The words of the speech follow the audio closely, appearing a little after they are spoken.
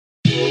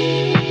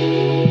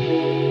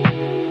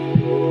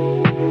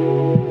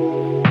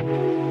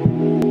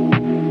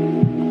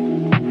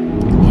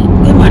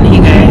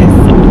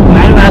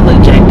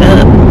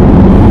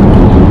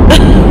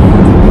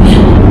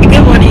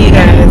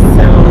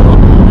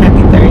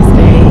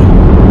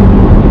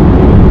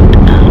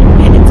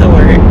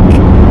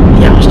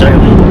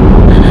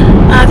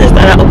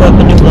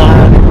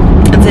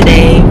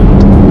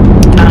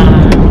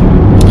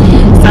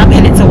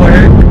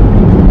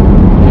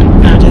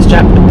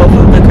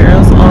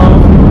girls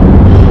off,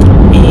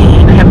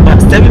 and I have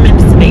about 7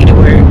 minutes to make it to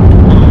work.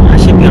 I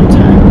should be on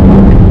time.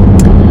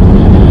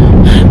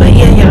 But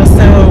yeah, y'all,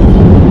 so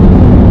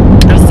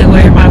I'm still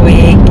wearing my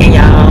wig, and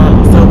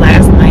y'all, so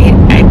last night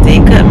I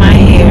did cut my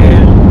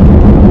hair.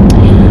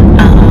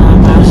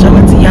 I'll show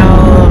it to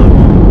y'all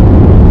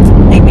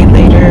maybe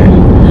later.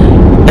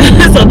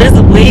 So this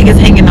wig is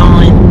hanging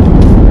on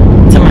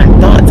to my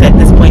thoughts at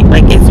this point.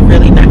 Like, it's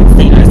really not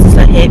staying on. It's just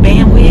a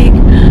headband wig.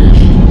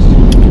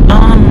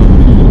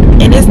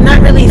 And it's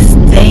not really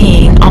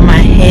staying on my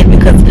head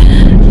because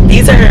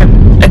these are,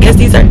 I guess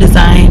these are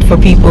designed for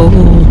people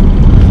who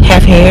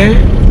have hair,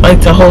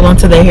 like to hold on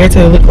to their hair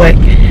to look like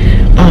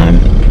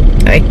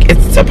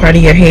it's a part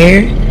of your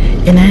hair,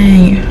 and I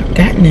ain't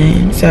got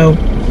none. So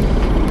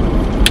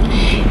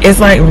it's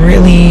like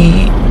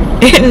really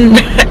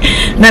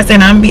not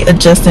saying I'm gonna be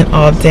adjusting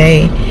all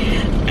day.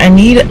 I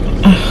need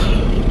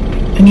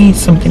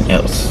something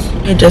else.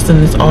 Adjusting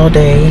this all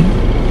day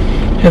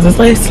because it's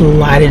like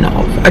sliding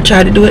off. I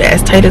try to do it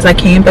as tight as I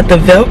can, but the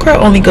Velcro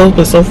only goes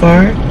but so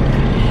far,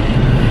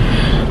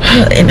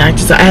 and I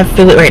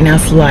feel it right now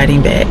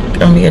sliding back. I'm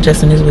gonna be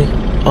adjusting this wig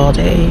all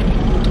day,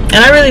 and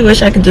I really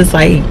wish I could just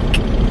like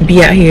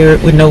be out here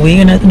with no wig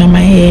or nothing on my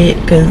head,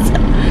 because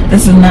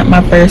this is not my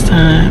first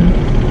time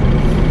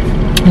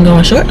I'm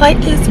going short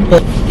like this.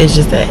 But it's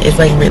just that it's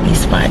like really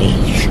spotty.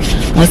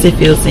 Once it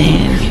feels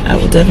in, I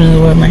will definitely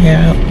wear my hair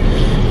out.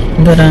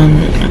 But I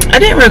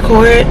didn't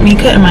record me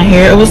cutting my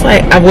hair. It was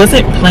like I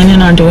wasn't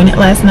planning on doing it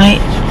last night,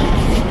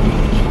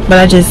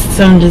 but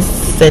someone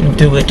just said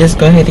do it, just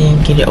go ahead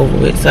and get it over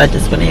with. So I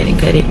just went ahead and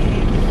cut it.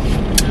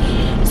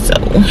 So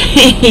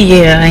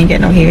yeah, I ain't got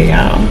no hair,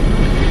 y'all.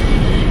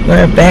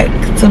 We're back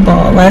to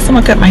ball. Last time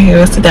I cut my hair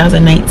was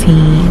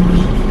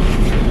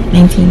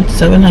 2019.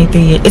 So in like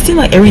 3 years, it seemed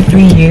like every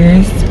 3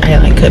 years I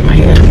like cut my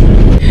hair.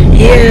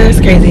 Yeah,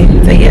 it's crazy.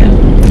 So yeah,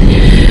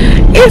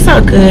 it's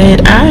all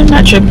good. I'm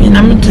not tripping.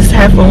 I'm gonna just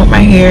have fun with my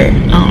hair.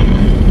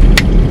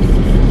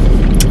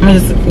 I'm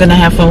just gonna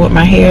have fun with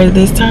my hair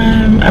this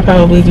time. I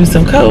probably do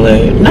some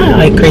color, not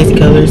like crazy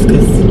colors,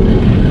 because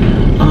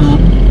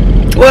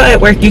well, at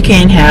work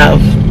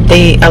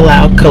they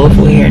allow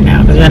colorful hair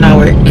now, because when I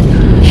work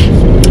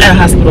at a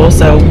hospital,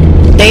 so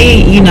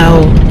they, you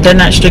know, they're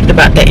not strict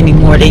about that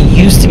anymore. They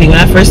used to be. When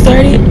I first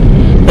started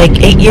like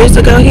 8 years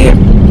ago here,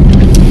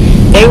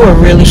 they were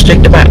really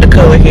strict about the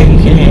color hair you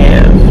can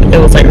have. It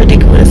was like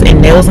ridiculous.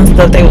 And nails and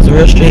stuff, they was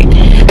real strict.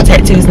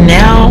 Tattoos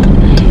now,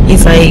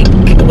 it's like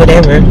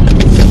whatever.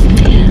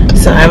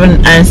 So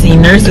I've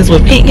seen nurses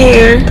with pink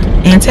hair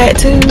and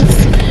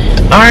tattoos,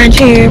 orange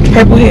hair,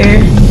 purple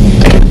hair.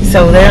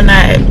 So they're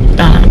not,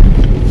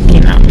 you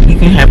know, you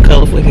can have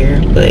colorful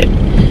hair, but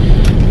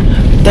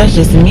that's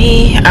just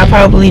me. I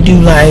probably do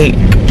like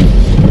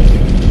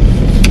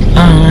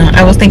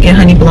I was thinking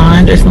honey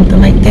blonde or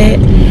something like that.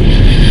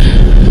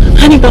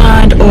 Honey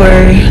blonde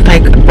or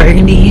like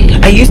burgundy.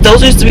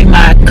 Those used to be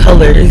my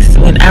colors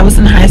when I was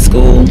in high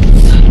school.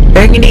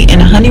 Burgundy and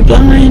honey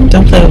blonde,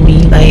 don't play with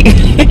me. Like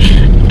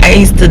I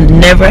used to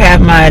never have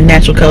my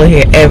natural color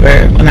hair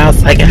ever when I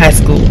was like in high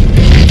school,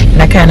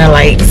 and I kind of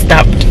like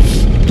stopped,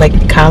 like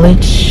in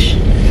college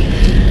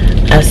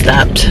I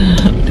stopped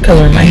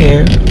coloring my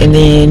hair. And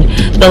then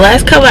the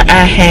last color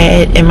I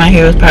had in my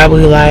hair was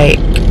probably like,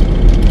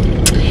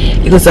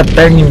 it was a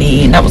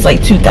burgundy, and that was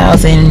like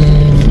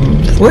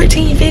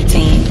 2014,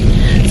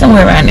 15,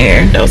 somewhere around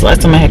there. That was the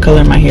last time I had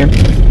color in my hair.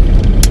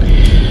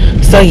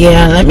 So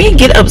yeah, let me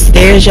get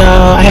upstairs,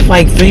 y'all. I have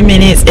like 3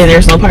 minutes, and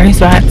there's no parking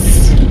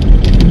spots.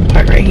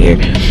 Park right here.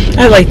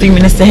 I have like 3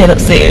 minutes to head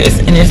upstairs,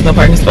 and there's no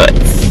parking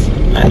spots.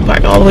 I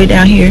park all the way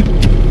down here.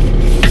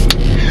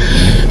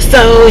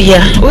 So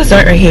yeah, we'll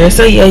start right here.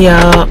 So yeah,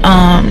 y'all,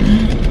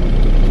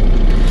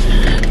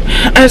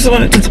 I just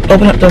wanted to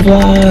open up the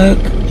vlog.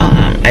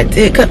 I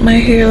did cut my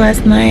hair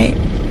last night.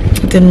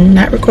 Did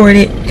not record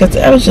it because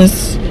I was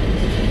just,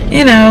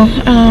 you know,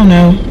 I don't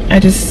know, I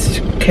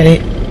just cut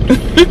it.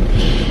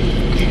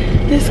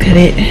 Just cut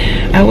it.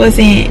 I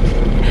wasn't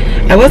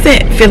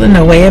feeling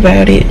a way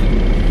about it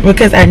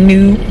because I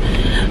knew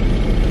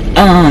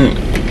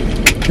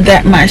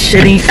that my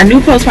shedding, I knew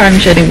postpartum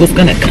shedding was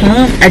gonna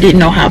come. I didn't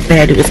know how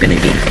bad it was gonna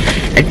be.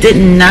 I did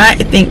not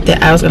think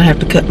that I was gonna have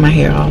to cut my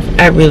hair off.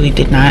 I really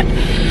did not.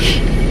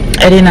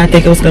 I did not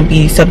think it was gonna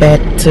be so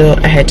bad till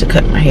I had to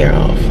cut my hair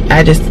off.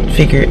 I just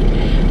figured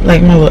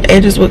like my little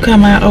edges would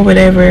come out or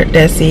whatever.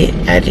 That's it.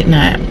 I did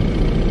not.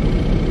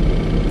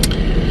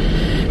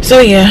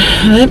 So yeah,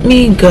 let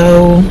me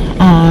go.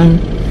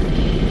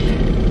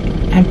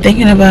 I'm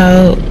thinking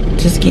about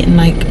just getting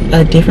like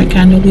a different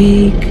kind of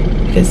wig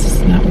because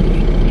it's not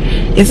working.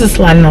 It's just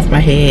sliding off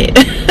my head.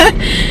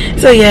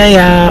 So yeah,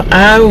 y'all,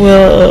 I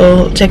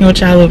will check in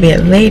with y'all a little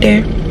bit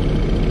later.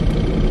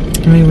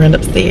 Let me run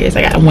upstairs.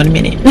 I got 1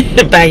 minute.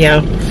 Bye,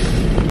 y'all.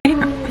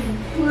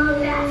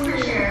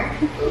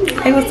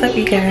 Hey, what's up,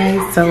 you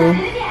guys? So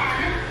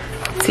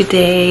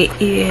today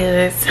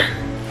is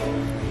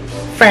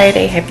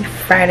Friday. Happy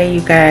Friday,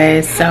 you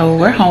guys. So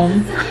we're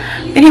home.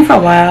 Been here for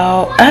a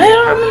while. I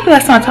don't remember the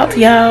last time I talked to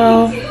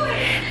y'all.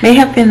 May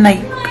have been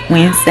like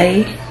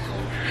Wednesday.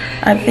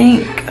 I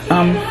think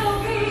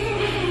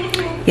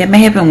yeah, it may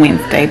have been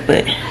Wednesday,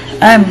 but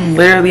I'm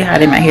literally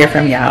hiding my hair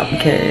from y'all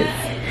because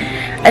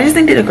I just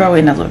need to grow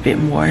in a little bit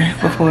more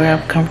before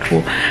I'm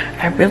comfortable.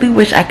 I really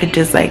wish I could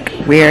just like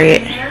wear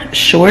it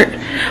short,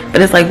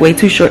 but it's like way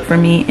too short for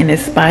me and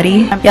it's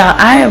spotty. Y'all,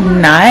 I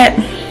am not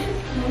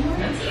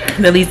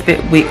the least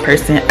bit wig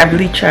person. I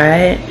really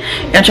tried.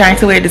 I'm trying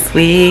to wear this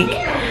wig,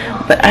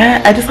 but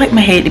I just like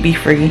my head to be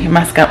free,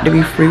 my scalp to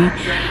be free.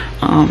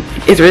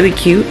 It's really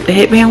cute, the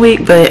headband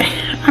wig, but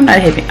I'm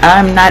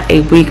not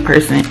a wig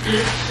person.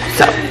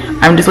 So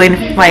I'm just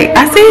waiting, like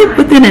I said,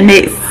 within the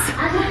next,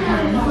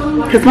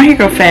 because my hair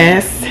grows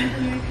fast,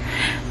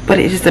 but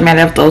it's just a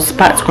matter of those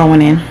spots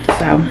growing in.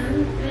 So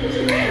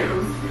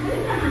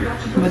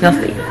we're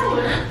gonna see.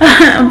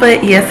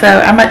 But yeah, so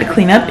I'm about to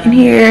clean up in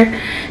here,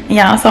 and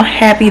y'all, I'm so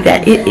happy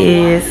that it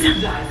is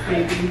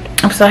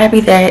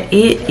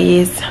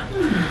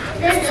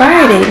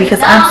Friday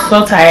because I'm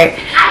so tired.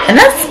 And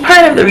that's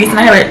part of the reason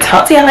I haven't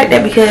talked to y'all like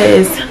that,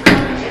 because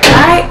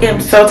I am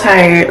so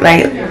tired,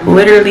 like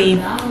literally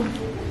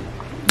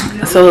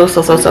so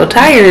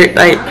tired,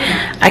 like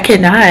I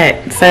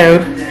cannot. So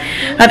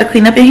I have to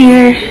clean up in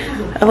here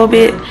a little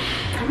bit,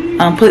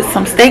 put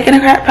some steak in a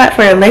crock pot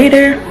for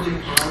later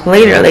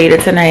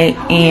tonight.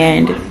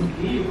 And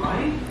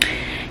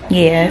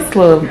yeah, it's a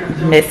little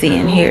messy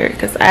in here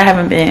because I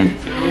ain't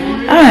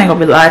gonna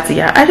be lying to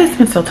y'all, I just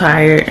been so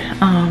tired.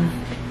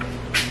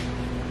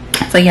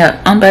 So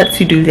yeah, I'm about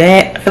to do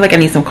that. I feel like I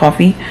need some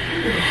coffee,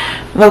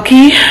 low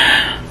key.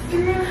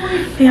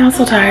 Yeah, I'm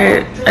so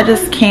tired, I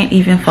just can't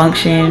even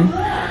function.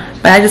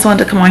 But I just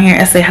wanted to come on here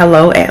and say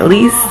hello at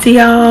least to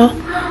y'all.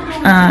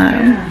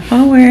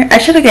 I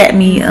should have got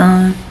me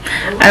I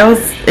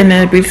was in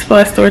the beauty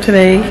supply store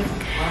today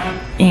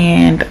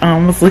and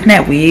was looking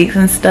at wigs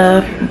and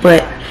stuff,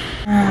 but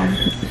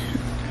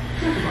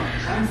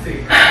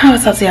I will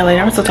talk to y'all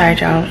later. I'm so tired,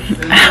 y'all.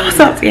 I will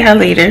talk to y'all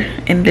later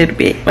in a little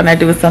bit when I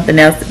do something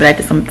else, but I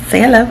just want to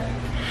say hello.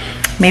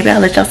 Maybe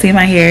I'll let y'all see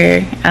my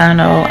hair. I don't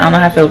know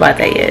how I feel about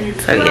that yet.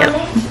 So yeah.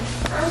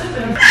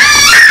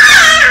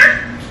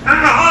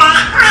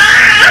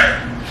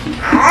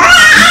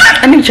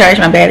 I need to charge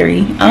my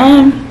battery.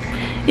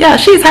 Yeah,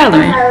 she's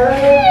hollering.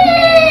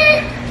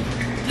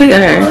 Look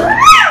at her.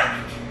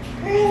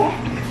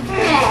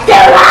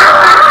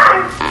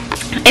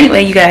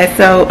 Anyway, you guys,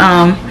 so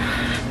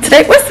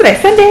today, what's today?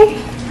 Sunday?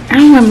 I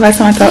don't remember last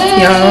time I talked to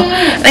y'all. I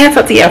think I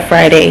talked to y'all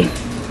Friday.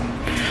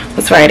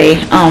 What's Friday?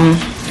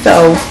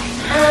 So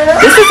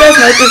this is as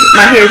much as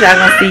my hair y'all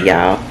gonna see,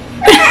 y'all.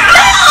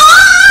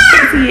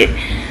 See it.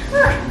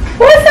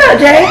 What's up,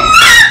 Jay?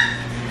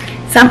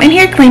 So I'm in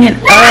here cleaning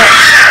up.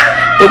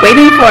 We're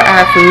waiting for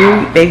our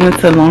food. They went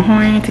to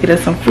Longhorn to get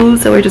us some food,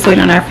 so we're just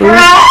waiting on our food.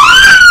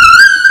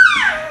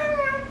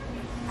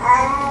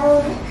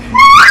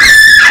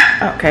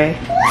 Okay,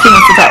 she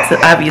wants to talk to,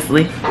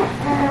 obviously.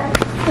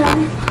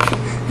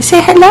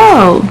 Say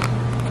hello.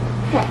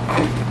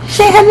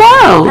 Say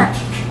hello.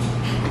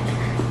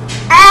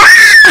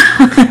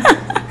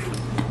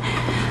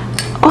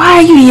 Why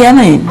are you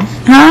yelling?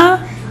 Huh?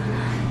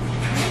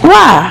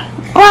 Why?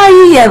 Why are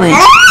you yelling?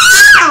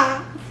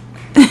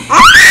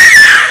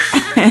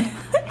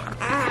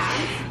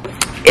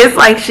 It's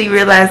like she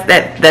realized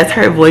that that's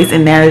her voice,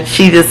 and now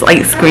she just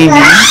like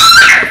screaming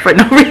for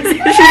no reason.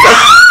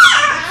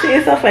 She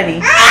is so funny.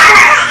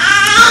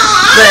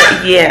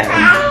 But yeah,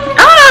 I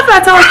don't know if I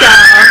told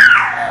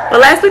y'all, but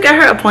last week at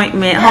her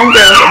appointment,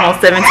 homegirl was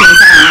almost 17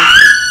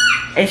 pounds,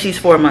 and she's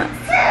 4 months.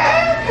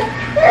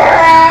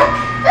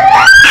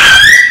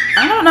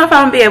 I don't know if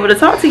I'm gonna be able to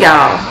talk to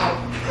y'all.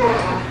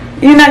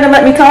 You're not gonna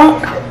let me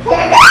talk?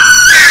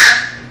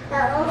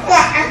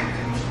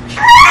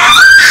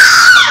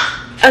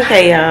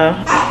 Okay, y'all.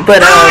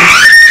 But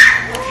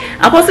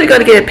I'm supposed to go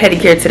to get a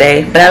pedicure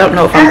today, but I don't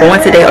know if I'm going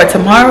today or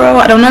tomorrow.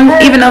 I don't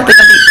even know if they're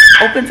gonna be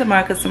open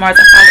tomorrow because tomorrow's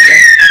a holiday.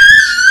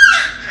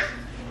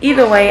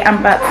 Either way, I'm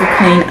about to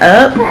clean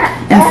up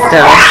and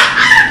stuff.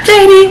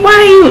 JD, why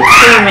are you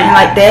screaming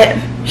like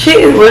that? She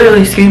is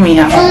literally screaming,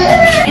 y'all.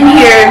 In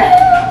here,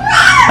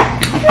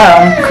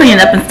 cleaning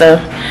up and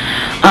stuff.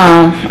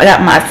 I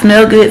got my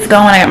smell goods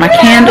going. I got my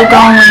candle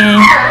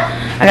going.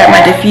 I got my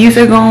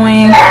diffuser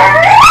going.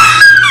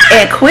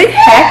 And quick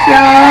hack,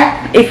 y'all,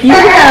 if you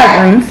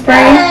have room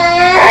spray,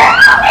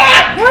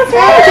 what's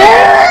wrong,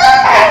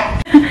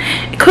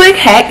 Jay? Quick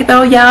hack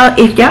though, y'all,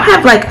 if y'all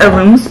have like a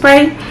room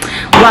spray,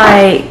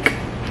 like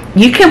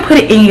you can put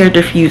it in your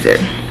diffuser.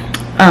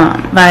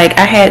 Like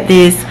I had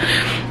this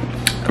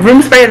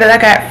room spray that I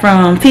got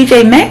from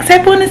TJ Maxx,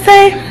 I want to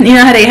say. You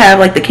know how they have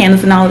like the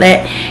candles and all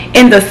that,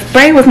 and the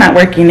spray was not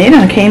working. It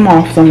done came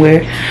off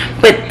somewhere,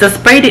 but the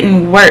spray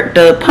didn't work.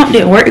 The pump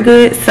didn't work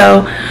good,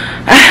 so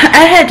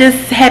I had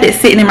just had it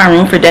sitting in my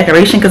room for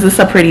decoration because it's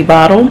a pretty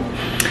bottle.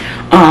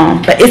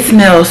 But it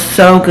smells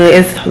so good.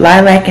 It's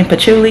lilac and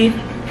patchouli.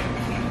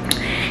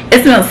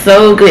 It smells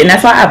so good, and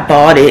that's why I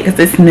bought it, because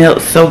it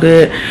smelled so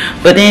good.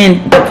 But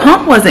then the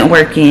pump wasn't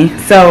working,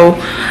 so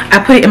I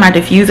put it in my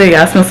diffuser.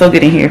 Y'all, smell so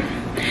good in here.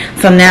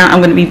 So now I'm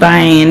going to be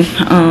buying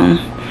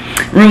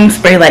room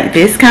spray, like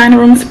this kind of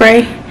room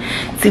spray,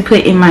 to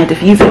put in my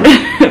diffuser.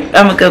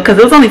 I'm gonna go, because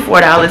it was only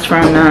 $4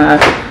 from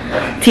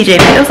TJ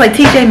Maxx. It was like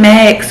TJ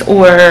Maxx,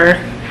 or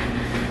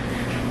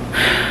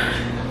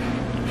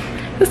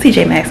it was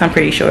TJ Maxx, I'm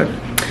pretty sure.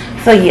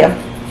 So yeah,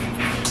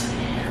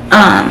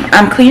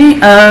 I'm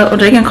cleaning up, I'm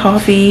drinking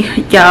coffee.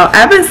 Y'all,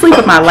 I've been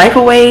sleeping my life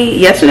away.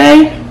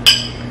 Yesterday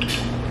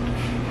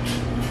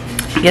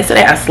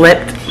I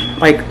slept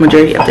like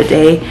majority of the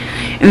day,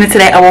 and then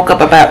today I woke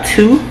up about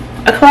 2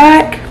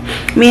 o'clock.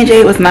 Me and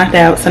Jade was knocked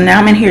out, so now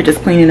I'm in here just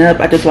cleaning up.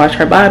 I just washed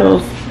her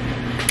bottles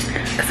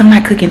because I'm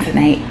not cooking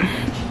tonight.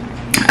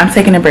 I'm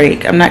taking a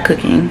break. I'm not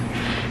cooking.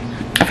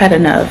 I've had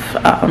enough.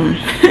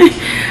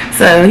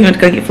 So he went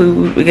to go get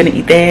food. We're gonna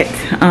eat that.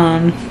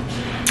 I'm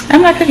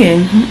not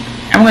cooking.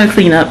 I'm gonna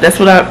clean up. That's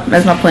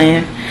my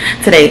plan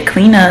today.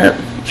 Clean up,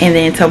 and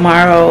then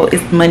tomorrow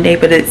is Monday,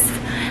 but it's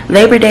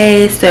Labor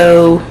Day,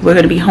 so we're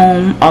gonna be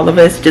home, all of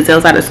us.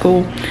 Giselle's out of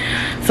school,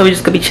 so we're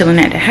just gonna be chilling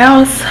at the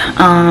house.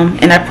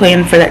 And I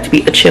plan for that to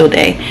be a chill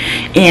day,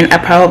 and I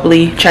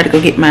probably try to go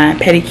get my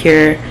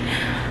pedicure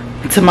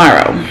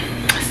tomorrow.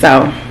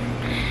 So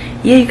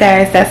yeah, you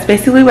guys, that's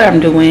basically what I'm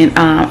doing.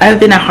 I've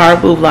been a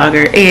horrible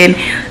vlogger, and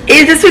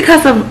it's just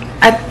because of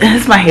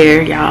it's my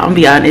hair, y'all. I'm gonna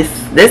be honest.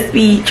 Let's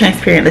be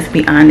transparent. Let's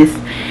be honest.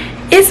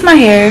 It's my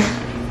hair,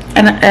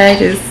 and I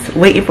just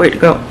waiting for it to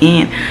grow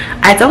in.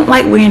 I don't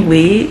like wearing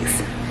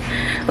wigs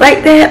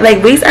like that.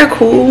 Like, wigs are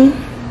cool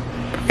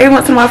every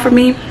once in a while for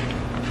me.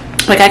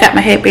 Like, I got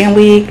my headband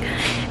wig,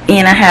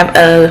 and I have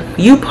a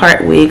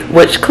U-part wig,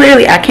 which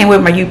clearly I can't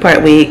wear my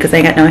U-part wig because I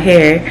ain't got no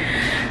hair.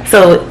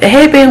 So a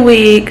headband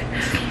wig,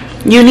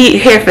 you need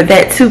hair for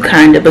that too,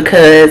 kind of,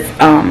 because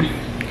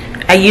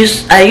I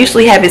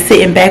usually have it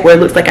sitting back where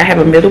it looks like I have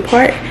a middle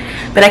part,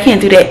 but I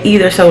can't do that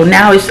either. So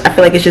now I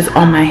feel like it's just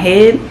on my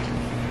head.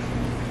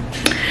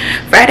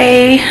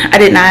 Friday, I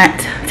did not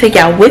take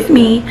y'all with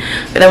me,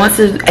 but I went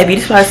to a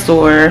beauty supply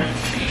store,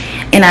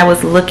 and I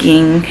was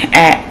looking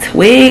at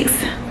wigs,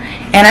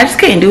 and I just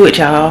couldn't do it,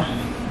 y'all.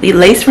 The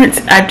lace fronts,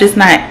 I'm just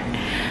not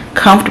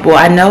comfortable.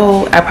 I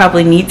know I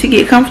probably need to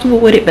get comfortable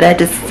with it, but I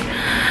just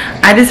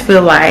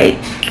feel like,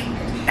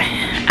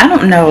 I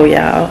don't know,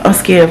 y'all. I'm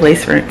scared of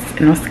lace fronts,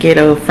 and I'm scared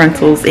of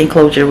frontals and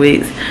closure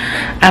wigs.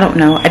 I don't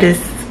know. I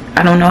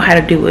don't know how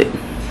to do it.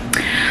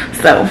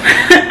 So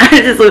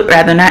I just would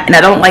rather not. And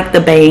I don't like the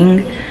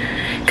bang,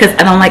 because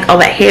I don't like all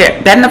that hair.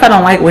 Bad enough I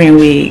don't like wearing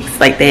wigs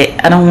like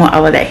that. I don't want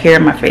all of that hair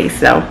in my face.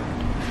 So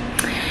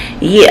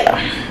yeah,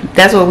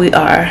 that's where we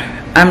are.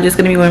 I'm just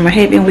gonna be wearing my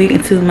headband wig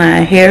until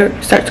my hair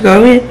starts to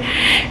grow in,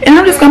 and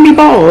I'm just gonna be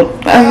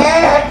bald.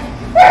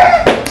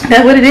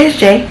 That's what it is,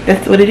 Jay.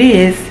 That's what it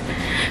is.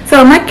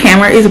 So my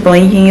camera is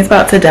blinking. It's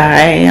about to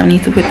die. I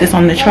need to put this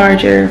on the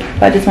charger.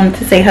 I just wanted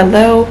to say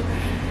hello.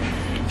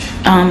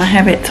 I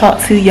haven't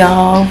talked to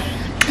y'all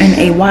in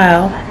a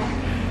while.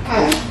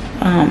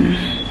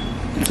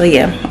 So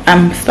yeah,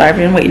 I'm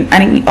starving, waiting. I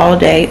didn't eat all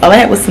day. All I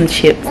had was some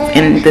chips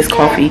and this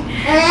coffee.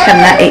 I have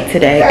not ate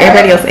today.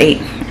 Everybody else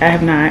ate. I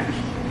have not.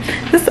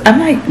 I'm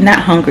like not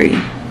hungry.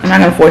 I'm not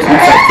gonna force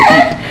myself to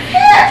eat.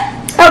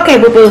 Okay,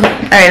 boo boo.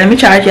 Alright, let me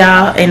charge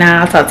y'all, and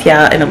I'll talk to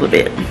y'all in a little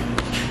bit.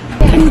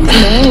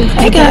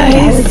 Hey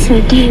guys,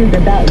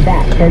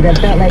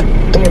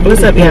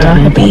 what's up, y'all?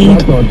 Happy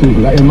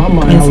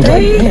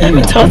Wednesday. I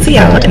haven't talked to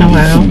y'all in a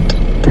while.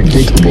 I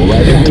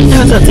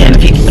haven't talked to y'all in a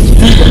few.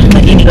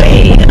 But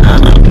anyway,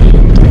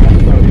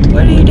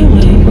 what are you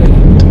doing?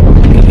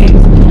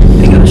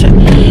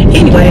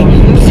 Anyway,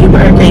 super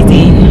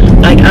crazy.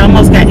 Like, I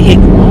almost got hit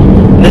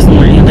this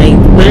morning. Like,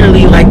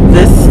 literally, like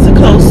this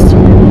close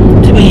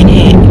to being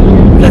hit,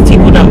 because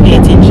people don't pay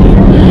attention.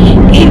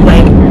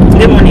 Anyway,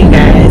 good morning,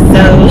 guys.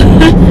 So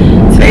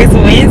today's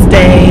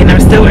Wednesday, and I'm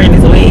still wearing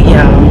this wig,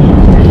 y'all.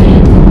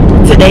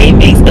 Today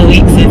makes a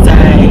week since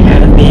I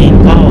have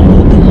been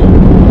bald,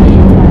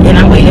 and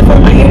I'm waiting for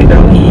my hair to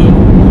grow in,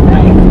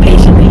 like,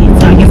 patiently,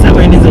 so I can start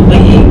wearing this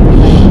wig.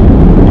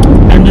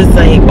 I'm just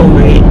like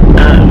over it.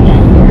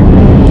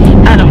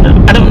 I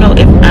don't know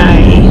if I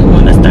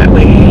want to start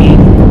wearing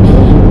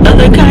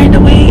other kind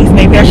of wigs.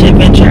 Maybe I should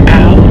venture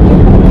out,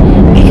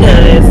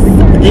 because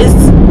this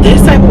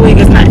type of wig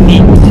is not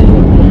meant,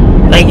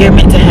 like, you're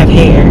meant to have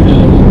hair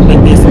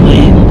with this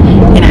one,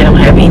 and I don't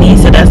have any,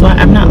 so that's why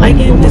I'm not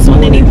liking this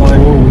one anymore.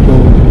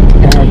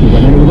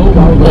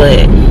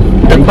 But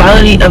the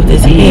quality of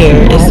this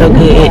hair is so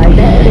good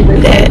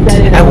that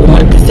I would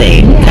want the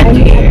same kind of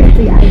hair,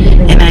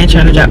 and I ain't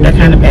trying to drop that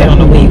kind of bag on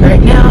the wig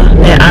right now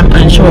that I'm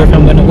unsure if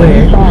I'm going to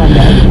wear.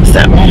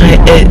 So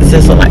it's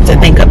just a lot to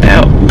think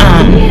about.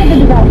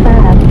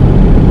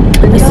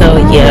 So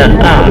yeah,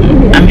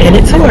 I'm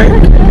headed to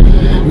work.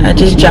 I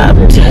just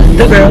dropped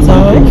the girls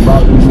off.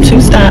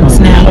 2 stops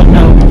now.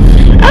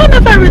 I don't know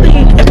if I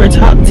really ever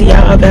talked to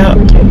y'all about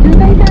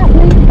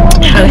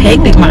how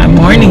hectic my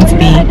mornings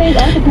be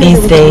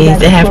these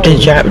days. I have to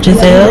drop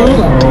Giselle,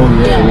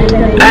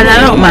 and I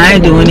don't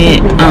mind doing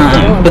it,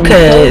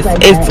 because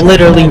it's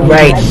literally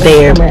right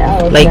there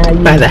like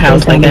by the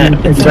house, like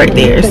it's right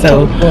there.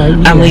 So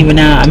I'm leaving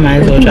out. I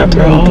might as well drop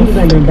her off.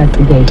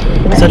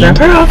 So drop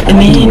her off, and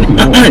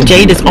then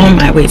Jade is on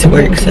my way to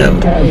work, so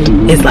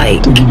it's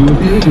like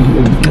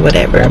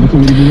whatever.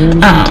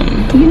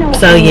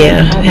 So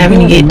yeah, having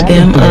to get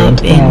them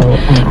up, and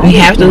we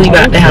have to leave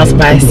out the house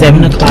by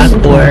 7 o'clock,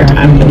 or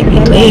I'm gonna be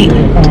late.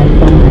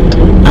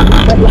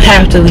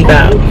 Have to leave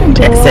out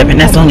at 7.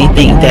 That's the only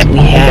thing that we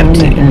have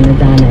to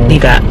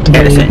leave out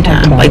at a certain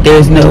time. Like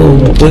there's no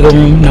wiggle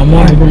room no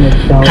more.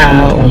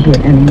 How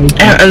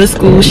at other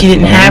schools she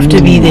didn't have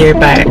to be there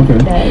by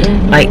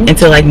like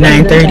until like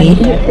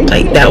 9:30.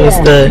 Like that was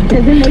the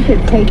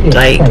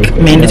like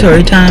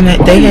mandatory time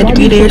that they had to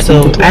be there.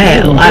 So I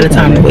had a lot of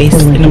time to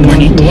waste in the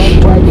morning.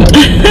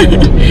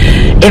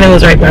 And it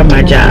was right by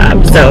my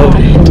job. So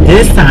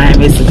this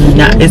time it's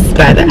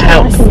by the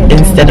house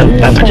instead of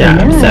by my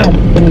job. So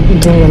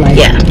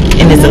yeah,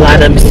 and there's a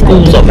lot of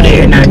schools over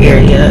there in our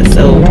area,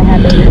 so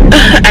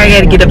I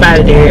gotta get up out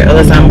of there or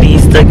else I'm gonna be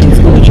stuck in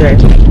school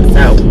traffic.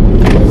 So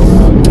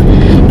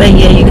but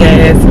yeah, you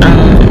guys,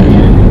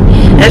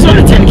 I just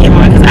wanted to turn the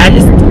camera on because I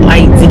just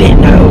like didn't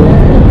know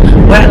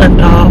where I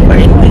left off or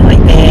anything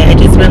like that. I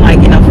just been like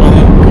in a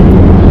funk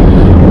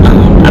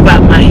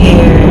about my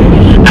hair.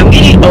 I'm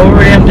getting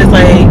over it. I'm just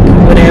like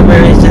whatever.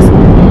 It's just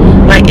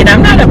like, and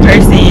I'm not a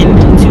person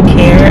to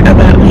care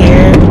about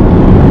hair,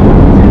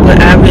 but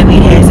I really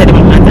had said in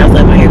my mind I was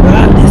letting my hair grow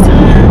out this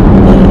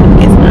time, but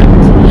it's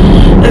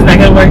not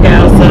gonna work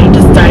out. So I'm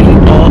just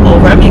starting all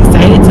over. I'm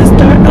excited to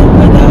start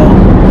over though,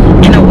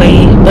 in a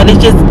way, but it's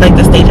just like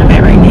the stage I'm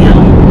at right now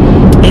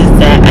is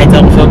that I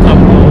don't feel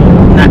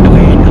comfortable not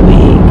wearing a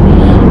wig.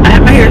 I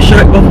had my hair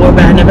short before,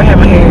 but I never had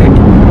my hair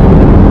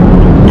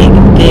like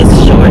this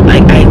short.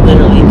 Like I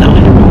literally don't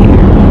have my hair.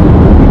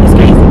 It's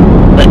crazy,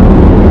 but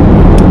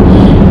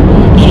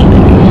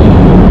anyway.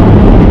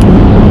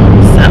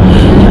 So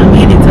I'm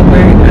headed to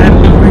work. I'm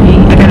hungry.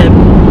 I got a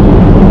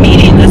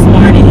meeting this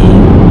morning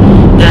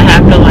that I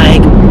have to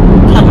like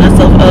pump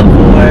myself up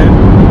for.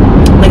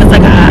 Like it's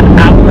like an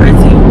hour or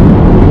two.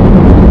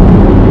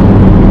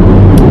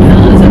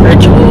 It's a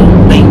virtual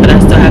thing, but I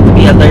still have to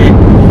be alert.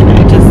 And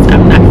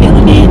I'm not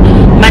feeling it.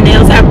 My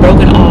nails have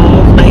broken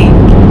off. Like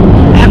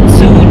I have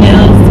 2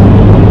 nails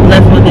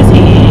left on this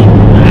hand.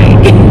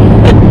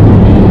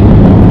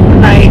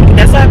 Like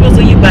that's what happens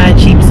when you buy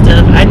cheap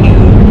stuff. I knew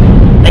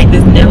like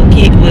this nail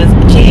kit was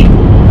cheap,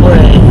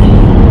 but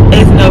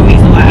there's no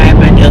reason why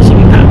my nails should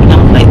be popping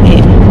off like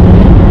that.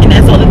 And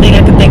that's the only thing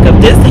I can think of.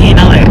 This hand,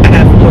 I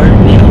have 4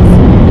 nails.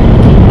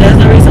 There's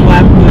no reason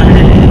why my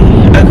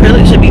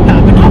acrylic should be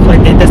popping off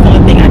like that. That's the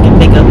only thing I can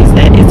think of is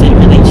that it's a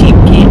really cheap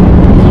kit.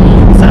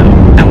 So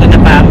I'm gonna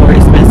buy a more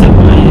expensive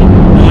one.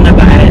 I'm gonna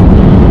buy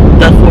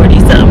the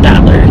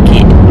 $40-something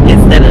kit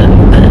instead of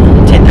the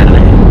 $10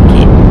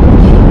 kit.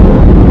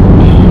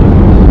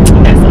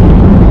 That's all.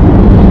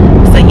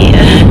 So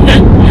yeah,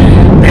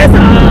 that's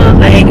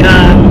all. Like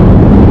I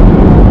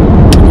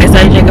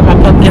started drinking my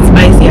pumpkin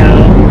spice,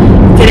 y'all.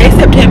 Today's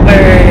September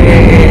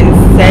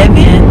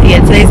 7th.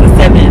 Yeah, today's the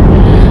 7th,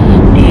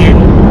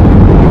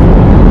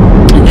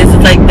 and this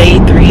is like day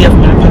 3 of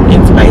my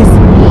pumpkin spice.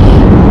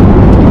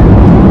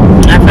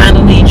 I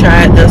finally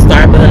tried the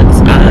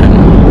Starbucks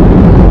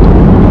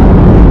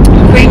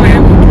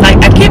creamer.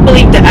 Like I can't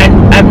believe that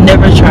I've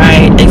never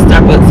tried a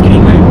Starbucks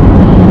creamer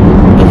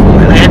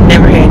before. Like I've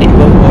never had it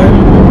before.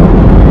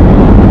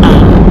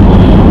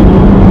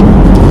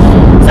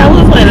 So I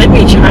was like, let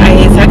me try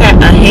it. So I got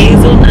a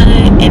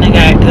hazelnut and I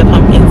got the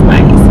pumpkin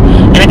spice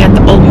and I got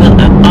the oatmeal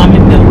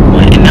almond milk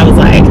one. And I was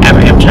like,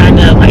 alright, I'm trying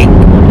to like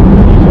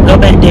go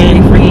back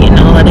dairy free and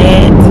all of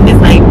that. It's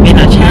like been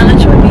a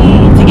challenge for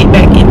me to get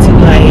back into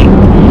like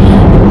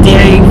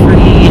dairy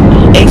free and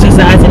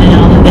exercising and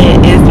all of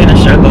that. It's been a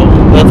struggle.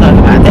 We'll talk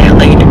about that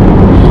later.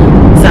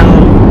 So,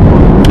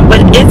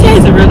 but it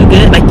tastes really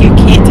good. Like you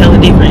can't tell the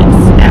difference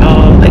at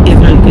all. Like it's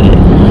really good.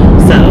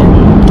 So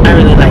I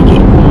really like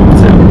it.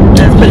 So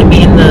that's putting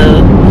me in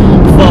the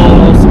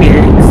fall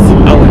spirits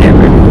or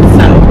whatever.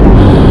 So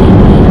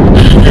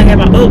I got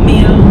my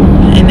oatmeal,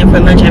 and then for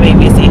lunch I made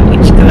me a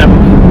sandwich because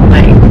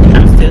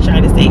I'm still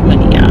trying to save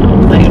money, y'all.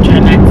 Like I'm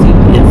trying not to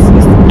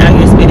out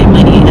here spending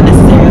money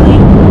unnecessarily.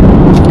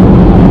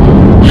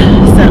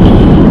 So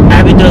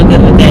I've been doing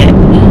good with that.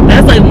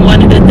 That's like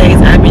one of the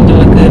things I've been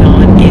doing good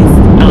on is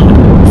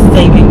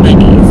saving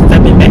money since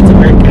I've been back to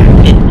work.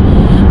 I've been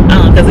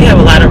because we have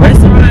a lot of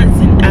restaurants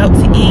and out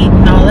to eat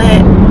and all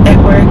that at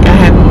work. I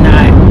have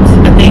not.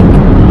 I think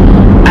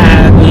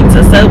I went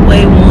to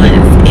Subway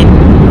once, and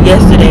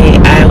yesterday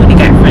I went and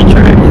got French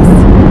fries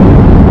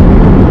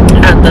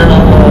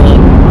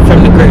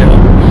from the grill.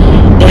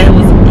 That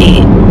was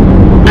it.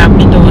 I've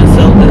been doing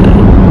so good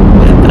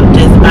with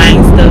just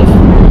buying stuff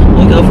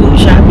when we go food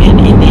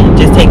shopping and then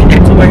just taking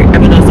that to work.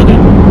 I've been doing so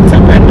good. So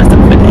I'm proud of myself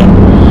for that.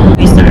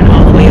 We started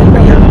all the way over,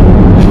 y'all.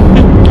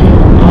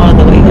 All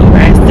the way over.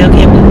 I still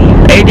can't believe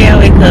it. Every day I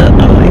wake up,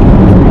 I'm like,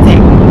 dang.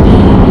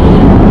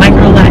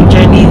 Micro lock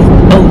journey is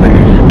over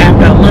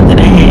after a month and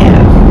a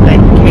half.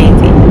 Like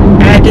crazy.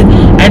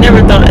 I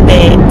never thought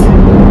that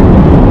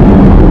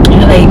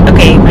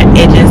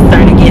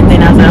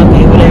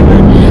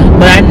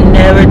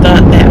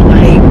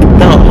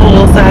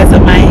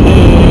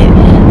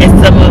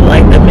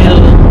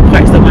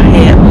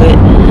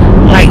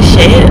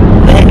shed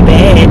that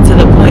bad to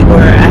the point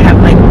where I have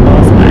like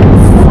bald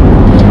spots.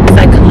 It's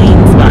like clean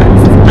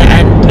spots. Like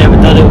I never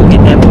thought it would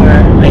get that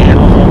far, like at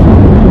all.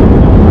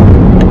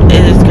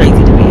 It is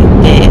crazy to me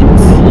that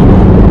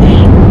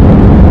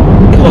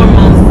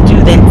hormones do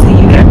that to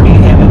you after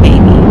you have a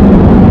baby.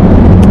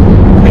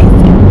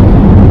 Crazy.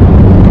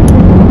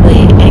 But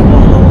ain't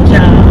gonna hold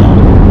y'all.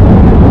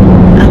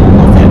 I'm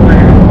almost at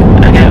work.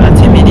 I got about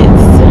 10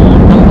 minutes.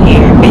 I'm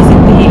here,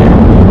 basically here.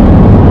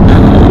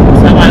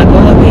 So I want to go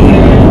up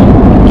here,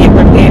 get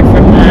prepared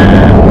for my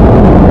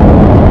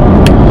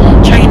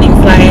training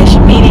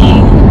 /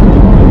 meeting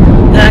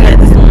that I got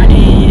this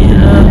morning.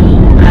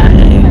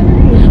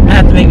 I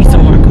have to make me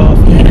some more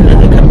coffee,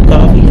 another cup of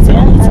coffee, because I'm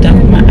almost done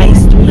with my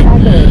iced one.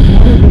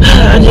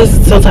 I'm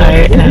just so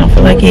tired and I don't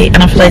feel like it. I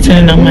don't feel like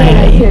turning on my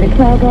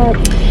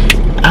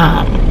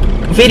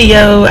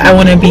video. I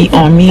want to be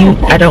on mute.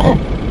 I don't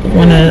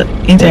want to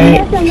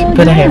interact,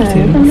 but I have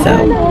to. So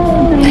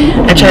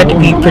I tried to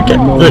be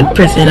look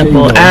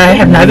presentable. I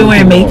have not been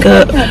wearing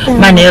makeup.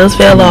 My nails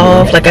fell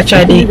off. Like I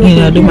tried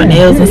to, do my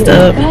nails and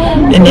stuff.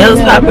 The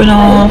nails popping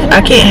off.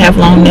 I can't have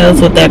long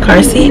nails with that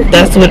car seat.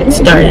 That's what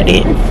started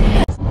it.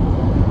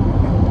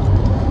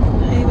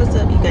 Hey, what's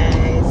up, you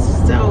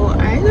guys? So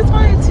I just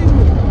wanted to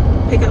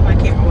pick up my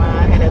camera while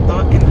I had a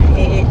thought in my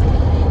head.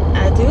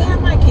 I do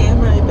have my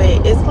camera,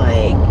 but it's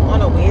like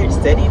on a weird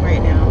setting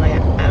right now.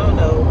 Like I don't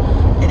know,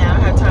 and I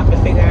don't have time to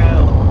figure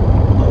out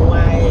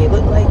why it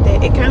looked like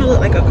that. It kind of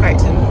looked like a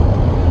cartoon,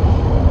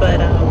 but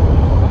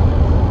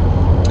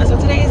so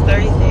today is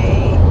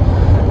Thursday.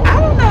 I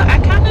don't know, I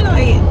kind of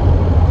like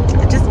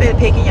just been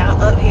picking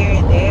y'all up here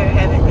and there.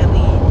 Haven't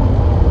really,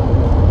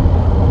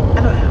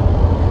 I don't know,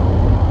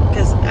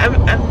 because I'm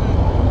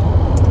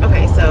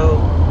okay. So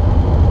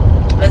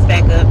let's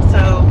back up.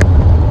 So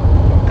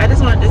I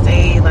just wanted to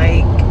say,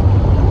 like,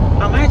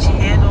 on my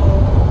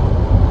channel,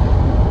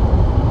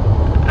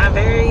 I'm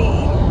very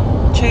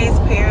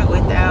transparent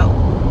without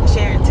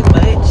sharing too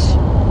much,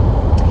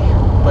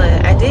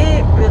 but I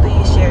did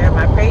really share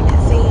my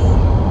pregnancy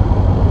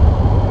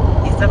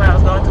and stuff I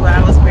was going through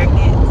while I was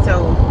pregnant.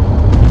 So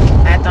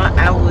I thought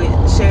I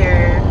would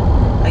share,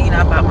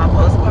 about my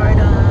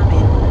postpartum,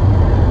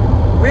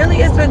 and really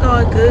it's been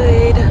going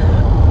good.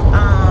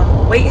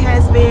 Weight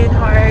has been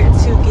hard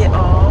to get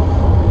off,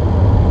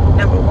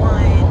 number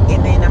one,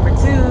 and then number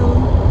two,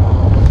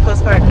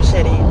 postpartum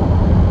shedding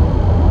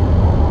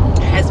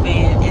has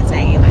been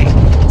insane, like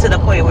to the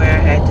point where I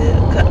had to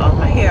cut all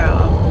my hair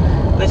off,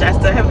 which I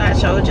still have not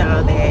showed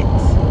y'all that,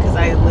 because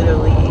I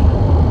literally,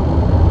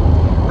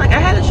 like, I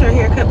had a short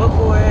haircut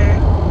before,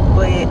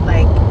 but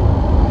like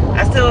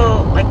I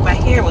still, like, my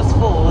hair was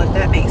full, if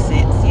that makes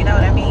sense, you know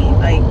what I mean?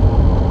 Like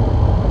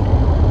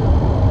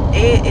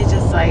it's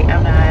just like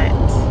I'm not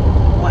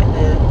wanting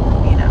to,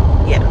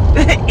 yeah.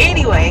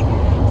 Anyway,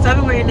 so I've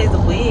been wearing this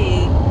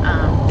wig.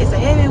 It's a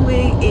heavy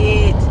wig.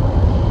 It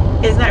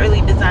is not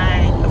really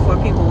designed for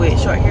people with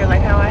short hair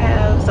like how I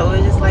have, so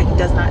it just like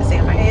does not stay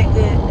on my head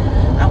good.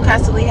 I'm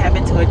constantly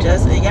having to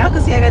adjust it. Y'all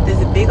can see I got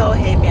this big old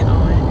headband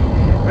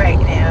on right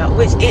now,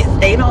 which it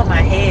stayed on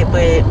my head,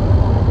 but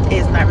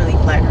it's not really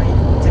flattering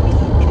to me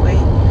anyway.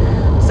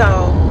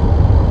 So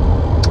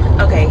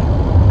okay,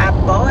 I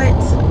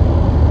bought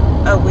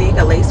a wig,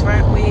 a lace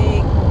front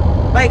wig.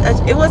 Like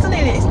it wasn't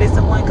an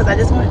expensive one, because I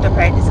just wanted to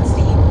practice and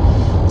see.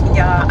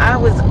 Y'all, I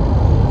was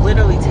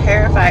literally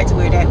terrified to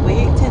wear that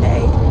wig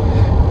today,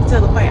 to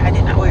the point I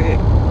did not wear it.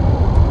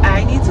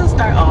 I need to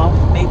start off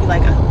maybe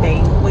like a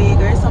bang wig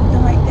or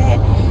something like that.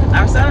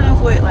 I'm starting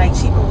off with like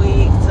cheaper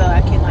wigs so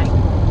I can like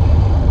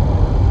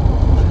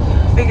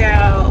figure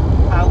out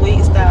my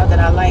wig style that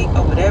I like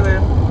or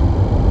whatever.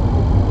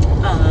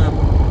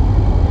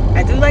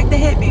 I do like the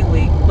headband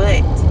wig,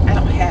 but I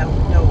don't have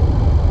no,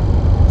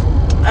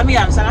 I'll be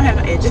honest, I don't have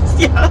no edges,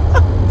 y'all.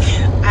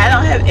 I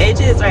don't have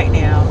edges right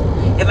now,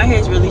 and my hair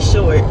is really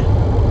short.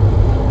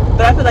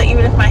 But I feel like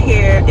even if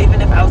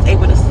I was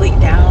able to sleek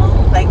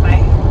down like my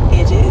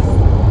edges,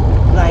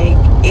 like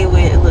it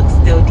would look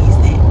still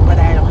decent. But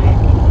I don't have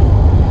any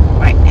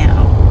right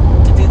now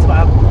due to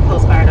my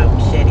postpartum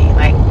shedding.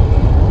 Like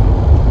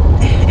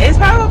it's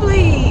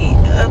probably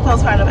a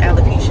postpartum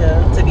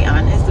alopecia, to be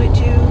honest with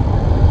you.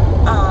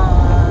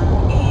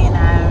 And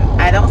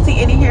I don't see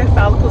any hair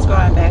follicles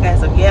growing back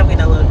as of yet. I'm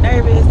getting a little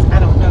nervous. I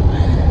don't know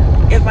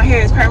if my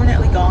hair is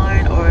permanently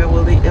gone or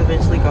will it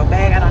eventually grow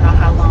back. I don't know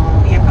how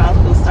long hair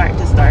follicles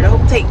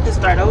take to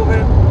start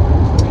over.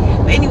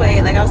 But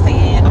anyway, like I was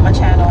saying on my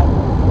channel,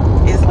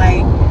 it's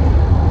like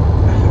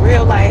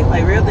real life,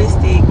 like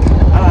realistic,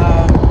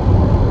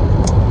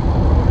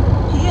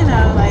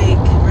 like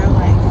real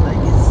life,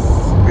 like it's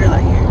real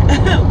out here.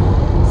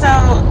 So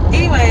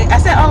anyway, I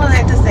said all of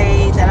that to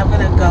say that I'm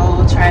gonna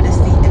go try to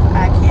see if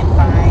I can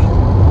find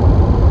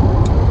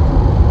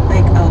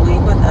like a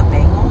wig with a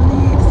bang on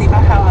it, see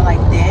how I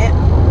like that.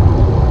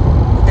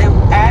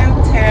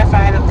 I'm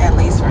terrified of that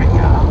lace front,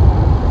 y'all,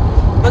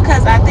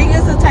 because I think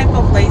it's a type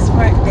of lace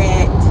front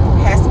that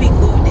has to be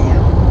glued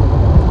down,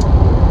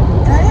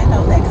 and I didn't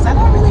know that, because I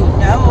don't really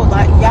know,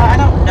 like, y'all, I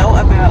don't know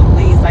about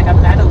wigs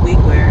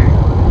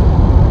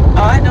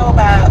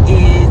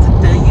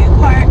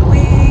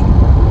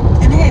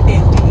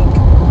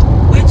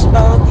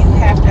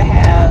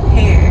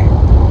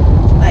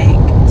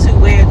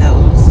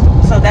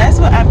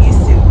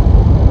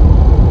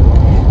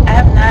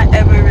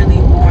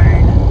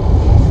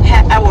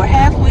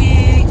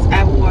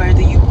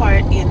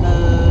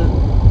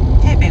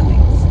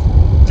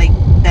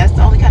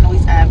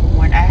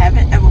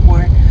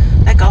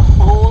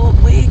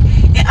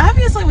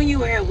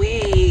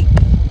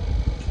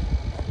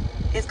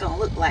gonna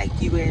look like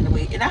you wearing the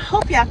wig. And I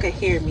hope y'all could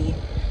hear me,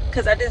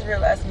 because I just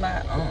realized my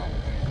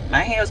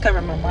hand was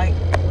covering my mic.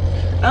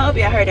 I hope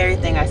y'all heard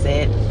everything I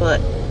said. But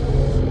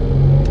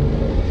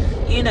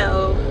you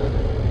know,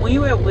 when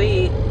you wear a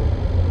wig,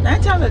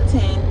 9 times out of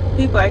 10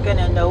 people are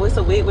gonna know it's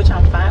a wig, which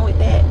I'm fine with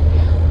that.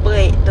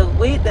 But the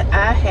wig that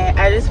I had,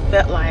 I just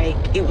felt like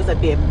it was a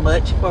bit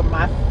much for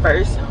my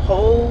first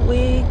whole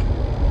wig.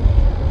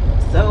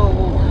 So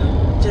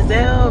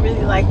Giselle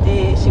really liked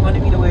it. She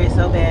wanted me to wear it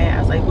so bad. I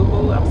was like, boo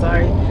boo, I'm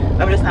sorry,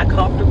 I'm just not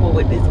comfortable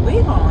with this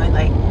wig on.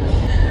 Like,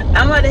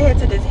 I'm about to head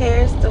to this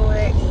hair store,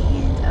 and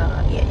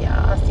yeah,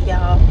 y'all, I'll see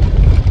y'all.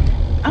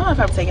 I don't know if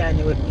I'm taking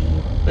y'all with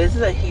me, but this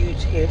is a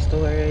huge hair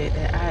store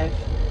that I've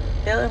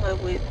fell in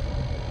love with.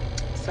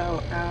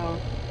 So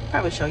I'll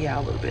probably show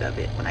y'all a little bit of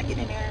it when I get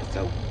in there.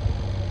 So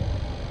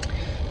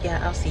yeah,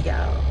 I'll see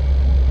y'all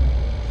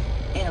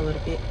in a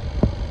little bit.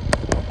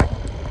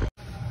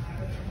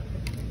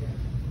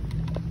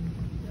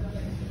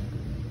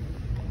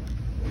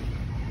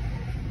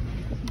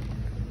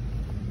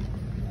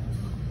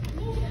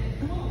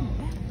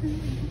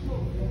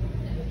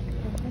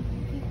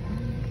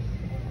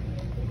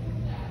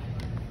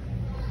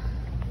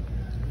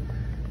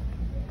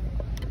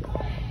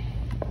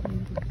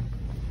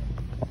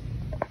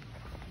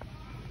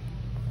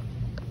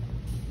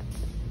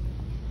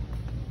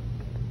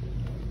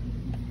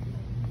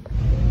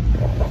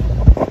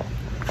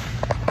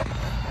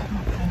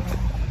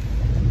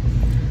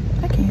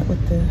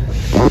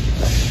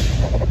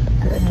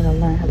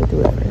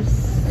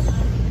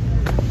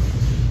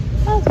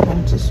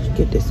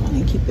 This one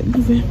and keep it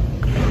moving.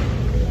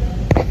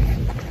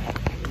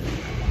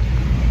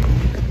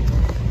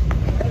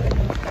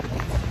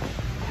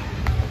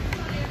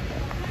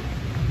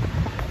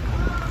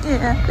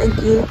 Yeah,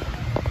 thank you.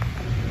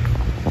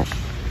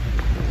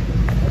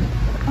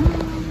 I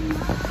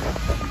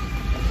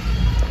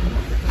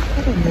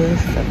don't know, this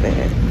is so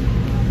bad.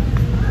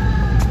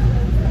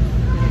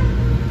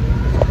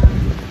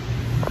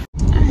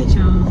 Alright,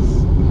 y'all.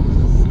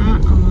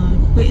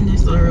 Quit in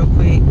this store real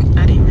quick.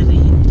 I didn't really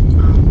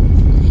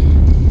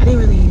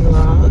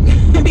vlog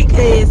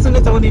because as soon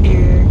as I went in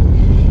there,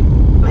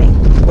 like,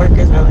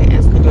 workers are like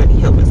asking, do I need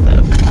help and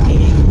stuff.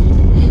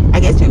 And I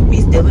guess people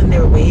be stealing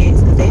their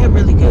wigs because they have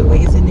really good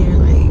wigs in there,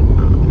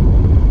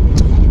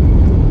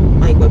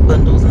 like with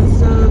bundles and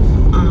stuff.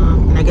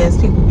 And I guess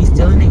people be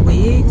stealing their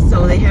wigs,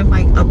 so they have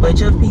like a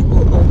bunch of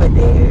people over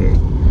there,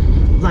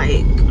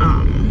 like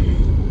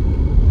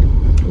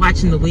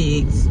watching the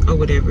wigs or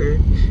whatever.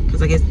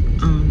 Because I guess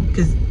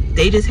because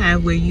they just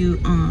have where you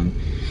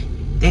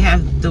they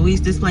have the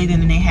wigs displayed,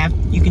 and then they have,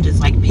 you can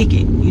just like pick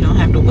it. You don't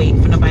have to wait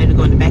for nobody to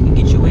go in the back and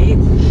get your wig.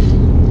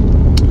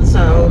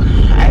 So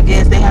I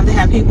guess they have to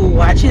have people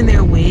watching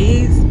their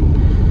wigs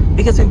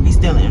because people be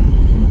stealing.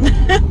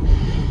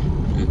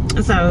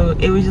 So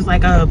it was just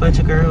like a bunch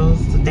of girls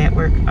that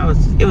work.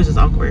 It was just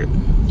awkward.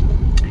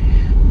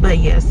 But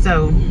yeah,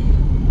 so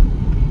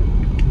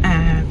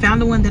I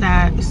found the one that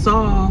I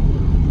saw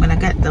when I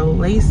got the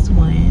laced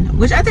one,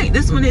 which I think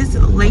this one is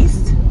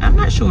laced. I'm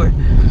not sure.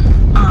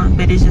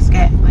 But it just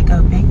got like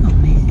a bang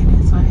on it,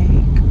 and it's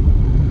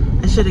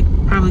like, I should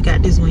have probably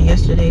got this one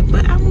yesterday,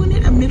 but I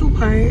wanted a middle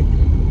part.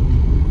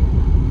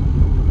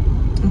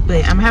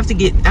 But I'm gonna have to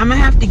get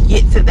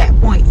to that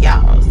point,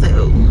 y'all.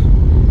 So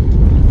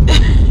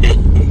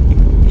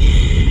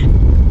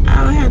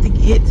I'm gonna have to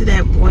get to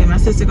that point. My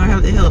sister gonna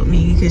have to help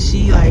me because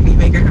she like be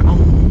making her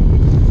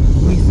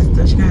own wigs and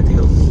stuff. She gonna have to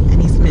help me. I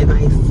need some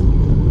advice.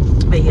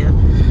 But yeah,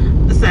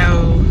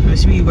 so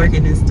she be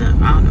working and stuff.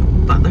 I don't know,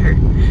 bother her.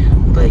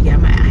 But yeah,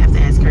 I have to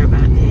ask her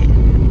about that,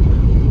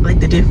 like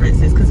the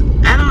differences, because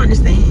I don't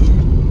understand.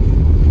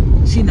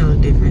 She knows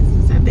the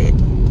differences, I bet.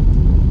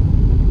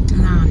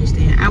 And I don't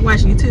understand. I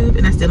watch YouTube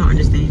and I still don't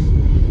understand.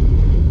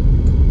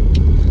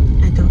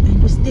 I don't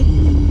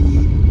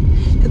understand.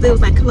 Because it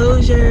was like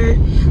closure,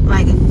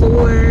 like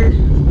 4,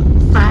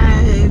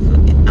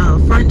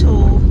 5,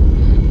 frontal,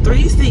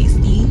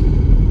 360.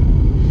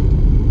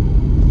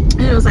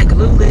 And it was like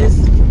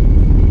glueless.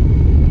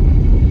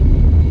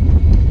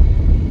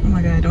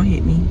 Don't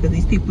hit me, but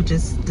these people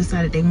just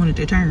decided they wanted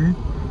to turn.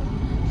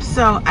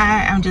 So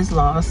I'm just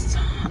lost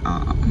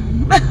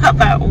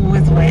about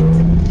what's what.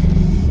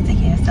 So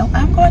yeah, so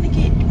I'm going to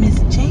get Miss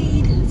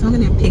Jade. So I'm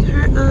going to pick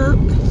her up.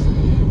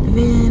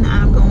 Then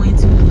I'm going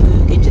to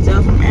get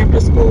Giselle from after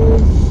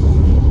school.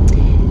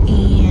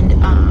 And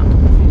I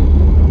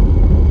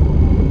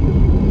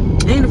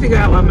need to figure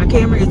out why my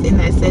camera is in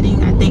that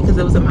setting. I think because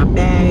it was in my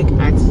bag.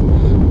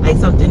 Like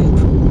something,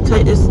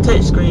 it's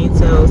touch screen,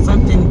 so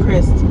something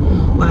pressed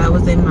while I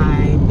was in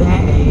my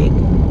bag,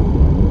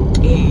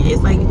 and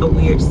it's like a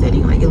weird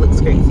setting, like it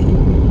looks crazy.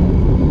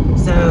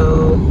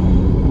 So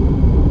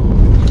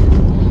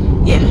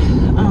yeah,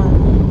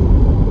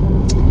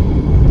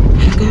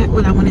 I got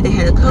what I wanted. They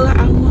had a color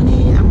I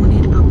wanted. I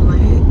wanted a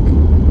black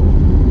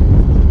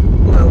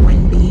or a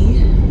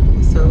Wendy.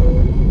 So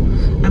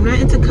I'm not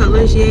into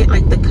colors yet.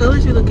 Like the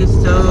colors you look is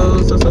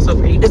so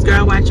pretty. This girl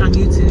I watch on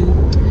YouTube,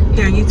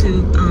 here on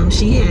YouTube,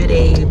 she had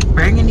a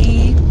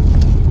burgundy,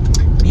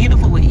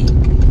 beautiful wig.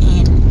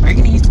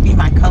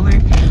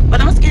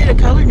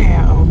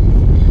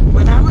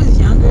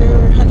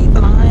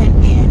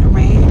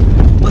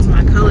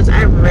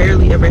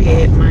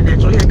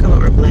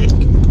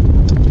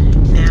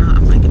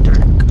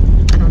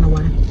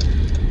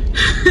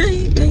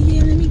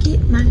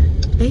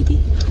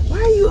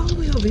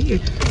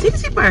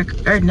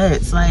 are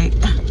nuts. Like,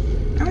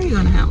 I'm already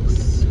on the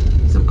house,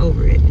 so I'm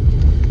over it.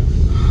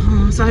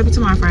 So it'll be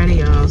tomorrow Friday,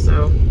 y'all.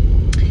 So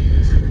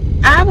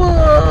I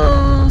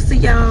will see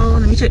y'all.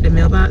 Let me check the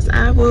mailbox.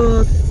 I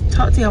will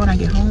talk to y'all when I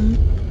get home.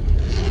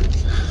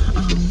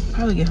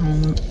 Probably get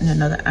home in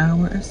another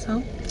hour or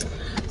so.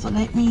 So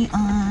let me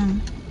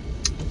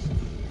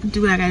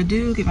do what I gotta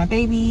do, get my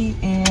baby,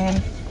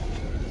 and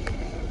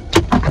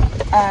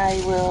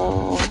I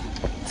will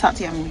talk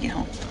to y'all when we get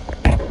home.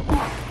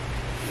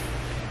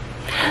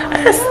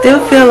 I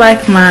still feel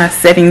like my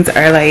settings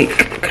are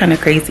like kind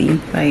of crazy.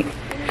 Like,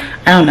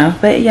 I don't know.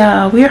 But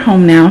y'all, we're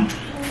home now.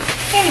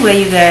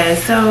 Anyway, you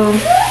guys, so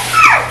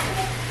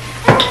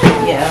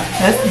yeah,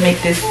 let's make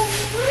this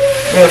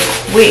real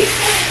quick.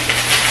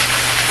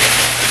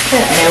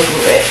 That nail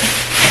glue it.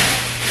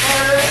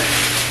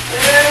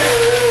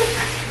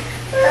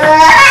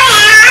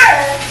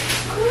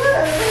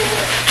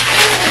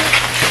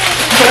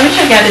 So let me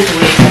show you guys this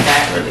wig I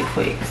got really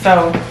quick.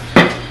 So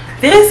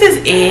this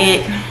is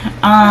it.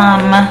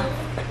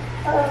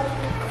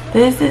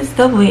 This is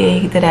the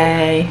wig that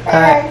I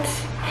got.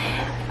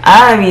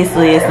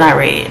 Obviously it's not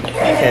red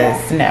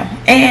because no.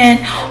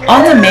 And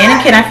on the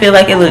mannequin I feel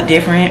like it looked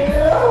different.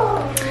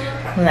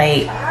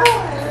 Like,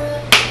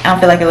 I don't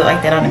feel like it looked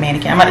like that on the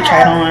mannequin. I'm about to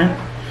try it on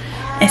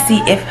and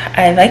see if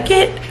I like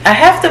it. I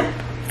have to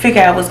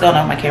figure out what's going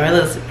on with my camera. It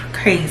looks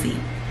crazy.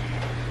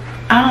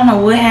 I don't know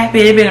what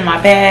happened. It's been in my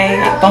bag,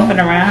 like bumping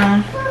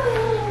around.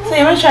 So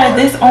I'm gonna try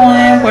this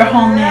on. We're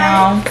home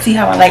now. See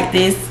how I like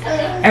this.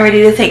 I'm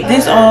ready to take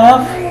this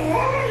off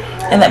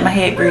and let my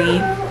head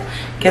breathe.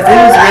 Because it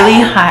was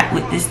really hot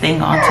with this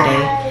thing on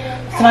today.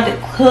 So I'm about to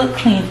cook,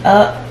 clean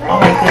up, all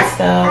that good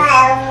stuff.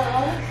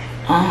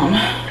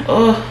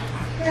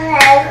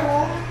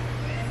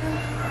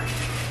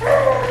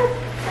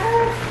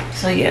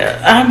 So yeah,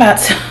 I'm about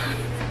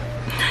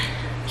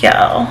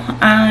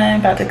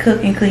to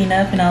cook and clean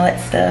up and all that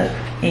stuff.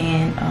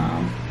 And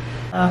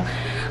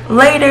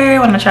later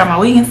when I try my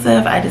wig and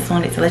stuff, I just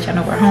wanted to let y'all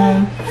know we're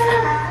home.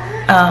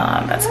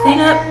 I'm about to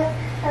clean up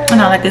and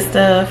all that good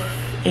stuff,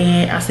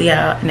 and I'll see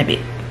y'all in a bit.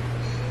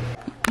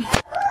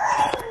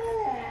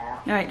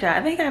 Alright, y'all,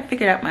 I think I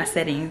figured out my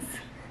settings.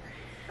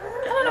 I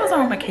don't know what's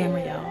wrong with my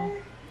camera, y'all.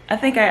 I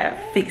think I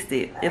fixed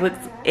it. It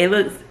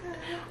looks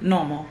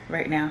normal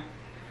right now.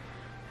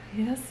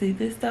 Y'all see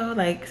this though?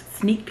 Like,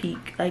 sneak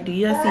peek. Like, do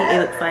y'all see it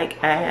looks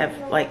like I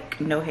have like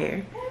no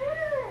hair?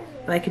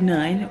 Like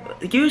none.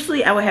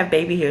 Usually I would have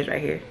baby hairs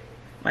right here.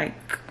 Like,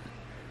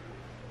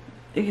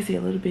 you can see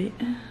a little bit.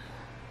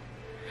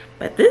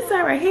 But this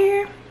side right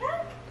here,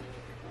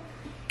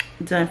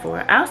 done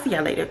for. I'll see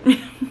y'all later.